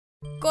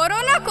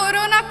Corona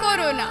corona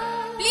corona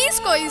please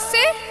कोई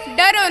इससे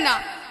डरो ना।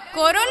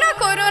 कोरोना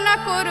कोरोना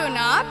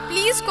कोरोना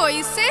प्लीज कोई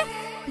इससे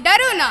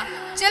डरो ना।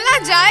 चला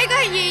जाएगा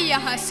ये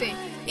यहाँ से,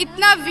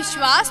 इतना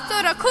विश्वास तो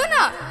रखो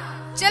ना।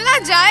 चला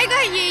जाएगा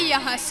ये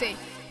यहाँ से,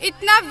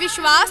 इतना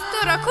विश्वास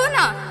तो रखो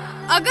ना।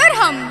 अगर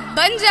हम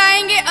बन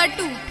जाएंगे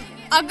अटूट,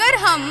 अगर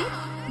हम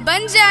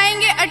बन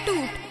जाएंगे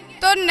अटूट,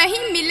 तो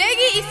नहीं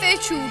मिलेगी इसे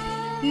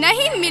छूट।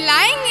 नहीं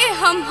मिलाएंगे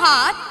हम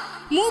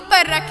हाथ, मुंह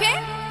पर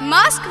रखें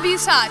मास्क भी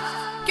साथ,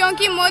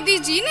 क्योंकि मोदी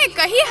जी ने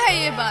कही है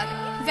ये बात।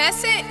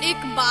 वैसे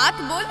एक बात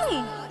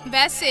बोलूं,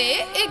 वैसे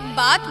एक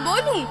बात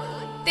बोलूं,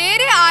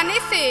 तेरे आने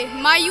से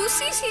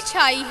मायूसी सी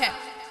छाई है,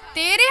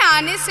 तेरे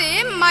आने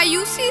से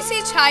मायूसी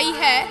सी छाई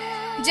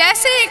है।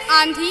 जैसे एक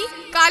आंधी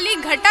काली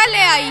घटा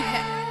ले आई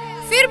है,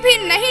 फिर भी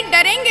नहीं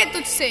डरेंगे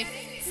तुझसे,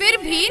 फिर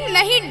भी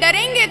नहीं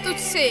डरेंगे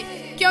तुझसे,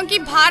 क्योंकि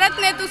भारत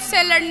ने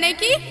तुझसे लड़ने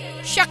की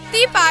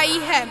शक्ति पाई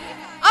है।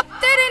 अब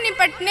तेरे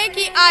निपटने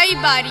की आई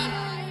बारी,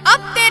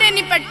 अब तेरे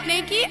निपटने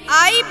की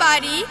आई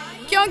बारी,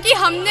 क्योंकि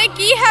हमने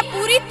की है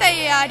पूरी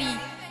तैयारी।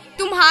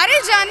 तुम्हारे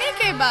जाने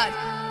के बाद,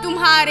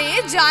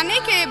 तुम्हारे जाने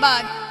के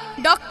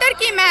बाद डॉक्टर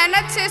की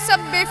मेहनत से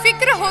सब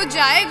बेफिक्र हो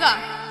जाएगा,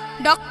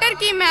 डॉक्टर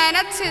की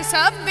मेहनत से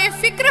सब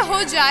बेफिक्र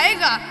हो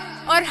जाएगा,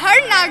 और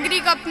हर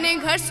नागरिक अपने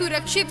घर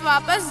सुरक्षित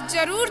वापस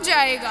जरूर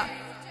जाएगा।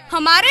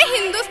 हमारे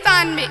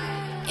हिंदुस्तान में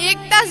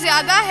एकता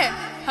ज्यादा है,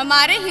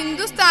 हमारे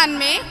हिंदुस्तान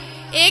में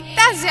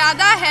एकता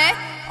ज्यादा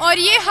है, और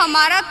ये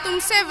हमारा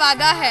तुमसे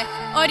वादा है,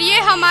 और ये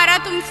हमारा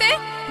तुमसे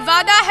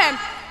वादा है।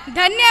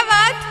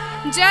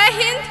 धन्यवाद। जय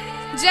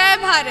हिंद, जय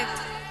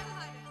भारत।